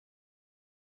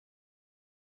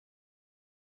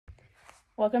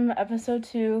Welcome to episode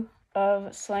 2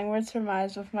 of Slang Word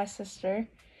Surmise with my sister.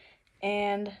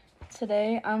 And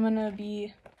today I'm going to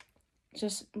be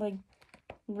just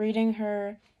reading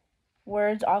her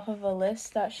words off of a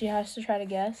list that she has to try to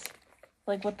guess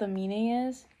what the meaning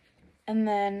is. And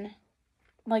then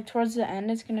towards the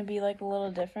end it's going to be a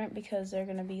little different because they're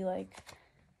going to be like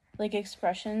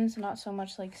expressions, not so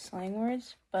much slang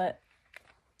words, but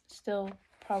still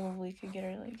probably could get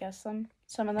her to guess them.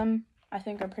 Some of them I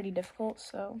think are pretty difficult,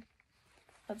 so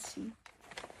let's see.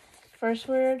 First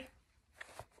word,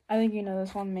 I think you know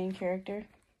this one, main character.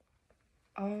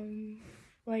 I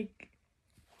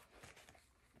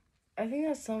think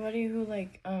that's somebody who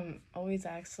always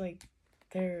acts like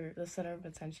they're the center of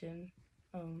attention.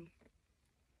 Kind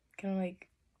of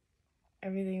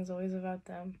everything's always about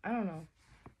them. I don't know.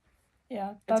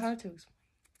 Yeah, It's hard to explain.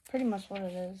 pretty much what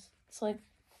it is. It's like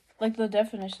the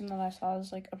definition that I saw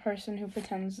is a person who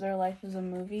pretends their life is a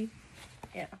movie.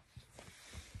 Yeah.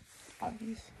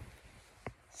 Obvious.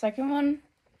 Second one,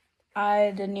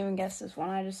 I didn't even guess this one.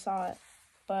 I just saw it.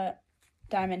 But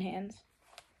diamond hands.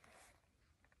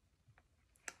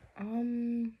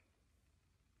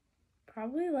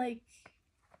 Probably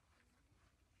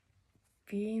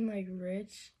being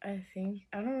rich, I think.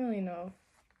 I don't really know.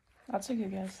 That's a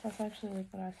good guess. That's actually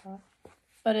what I thought.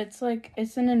 But it's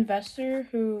it's an investor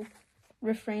who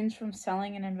refrains from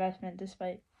selling an investment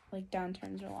despite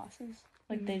downturns or losses.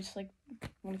 They just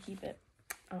want to keep it.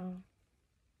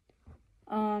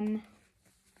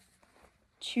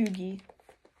 Chuggy.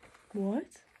 What?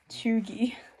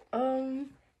 Chuggy.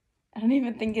 I don't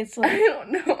even think it's I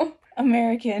don't know.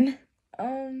 American.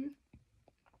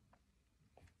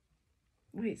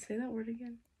 Wait, say that word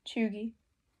again. Chuggy.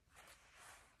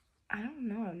 I don't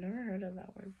know. I've never heard of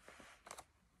that word.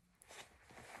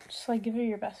 Just give it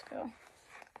your best go.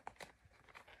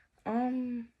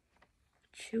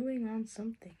 Chewing on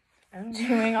something. I don't know.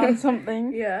 Chewing on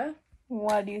something? Yeah.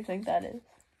 Why do you think that is?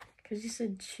 Because you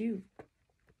said chew.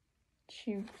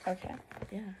 Chew. Okay.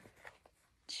 Yeah.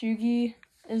 Chuggy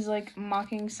is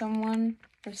mocking someone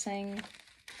for saying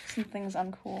something's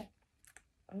uncool.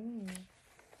 Oh.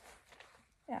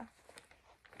 Yeah.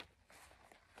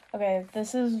 Okay,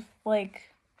 this is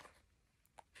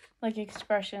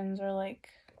expressions or I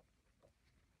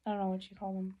don't know what you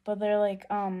call them, but they're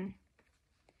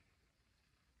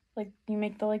you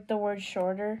make the word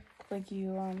shorter,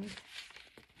 you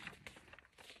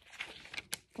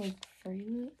phrase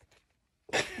it.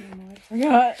 I don't know, I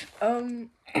forgot.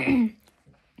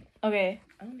 Okay.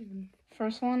 I don't even.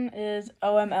 First one is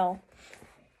OML.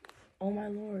 Oh my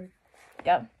lord.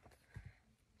 Yep.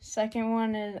 Second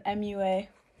one is MUA.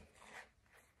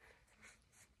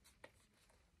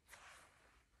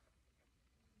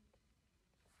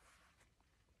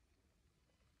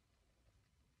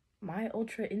 My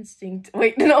ultra instinct.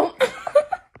 Wait, no.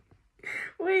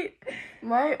 Wait.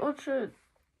 My ultra.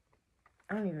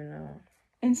 I don't even know.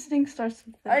 Instinct starts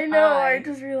with I know. I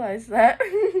just realized that.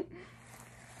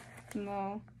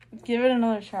 No. Give it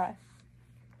another try.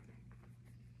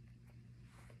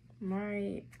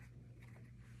 My.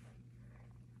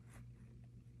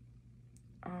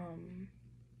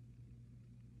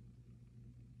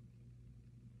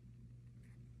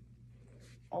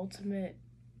 Ultimate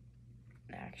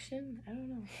action? I don't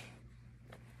know.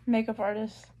 Makeup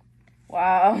artist.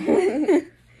 Wow.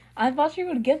 I thought you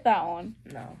would get that one.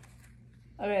 No.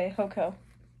 Okay, Hoko.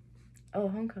 Oh,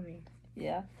 homecoming.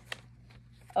 Yeah.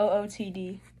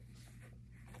 OOTD.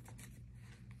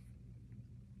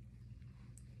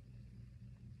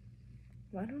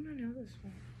 Why don't I know this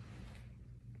one?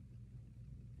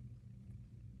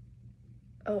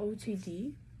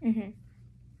 OOTD? Mm-hmm.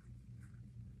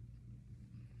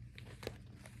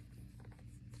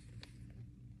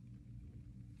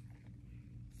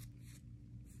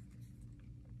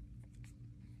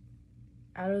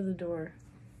 Out of the door.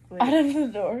 Wait. Out of the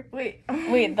door. Wait.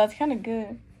 Wait, that's kind of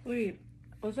good. Wait.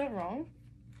 Was that wrong?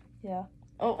 Yeah.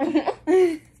 Oh.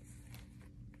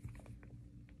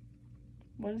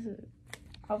 What is it?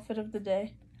 Outfit of the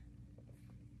day.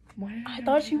 Why did I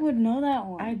thought you would know that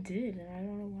one. I did, and I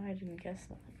don't know why I didn't guess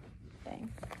that.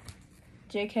 Dang.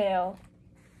 JKL.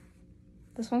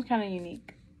 This one's kind of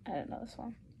unique. I didn't know this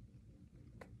one.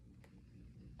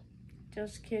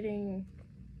 Just kidding.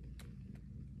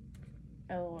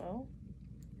 LOL.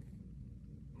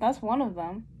 That's one of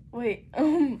them. Wait.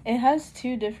 It has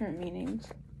two different meanings.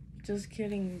 Just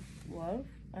kidding. Love?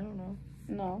 I don't know.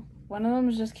 No. One of them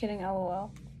is just kidding,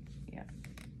 LOL. Yeah.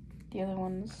 The other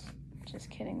one's just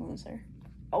kidding, loser.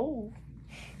 Oh.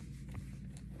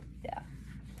 Yeah.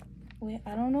 Wait,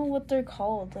 I don't know what they're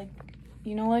called.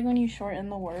 You know, when you shorten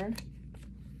the word?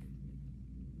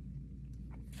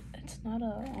 not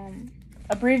a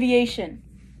abbreviation.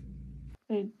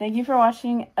 Thank you for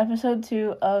watching episode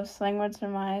 2 of Slang Word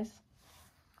Surmise.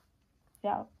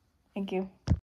 Yeah, thank you.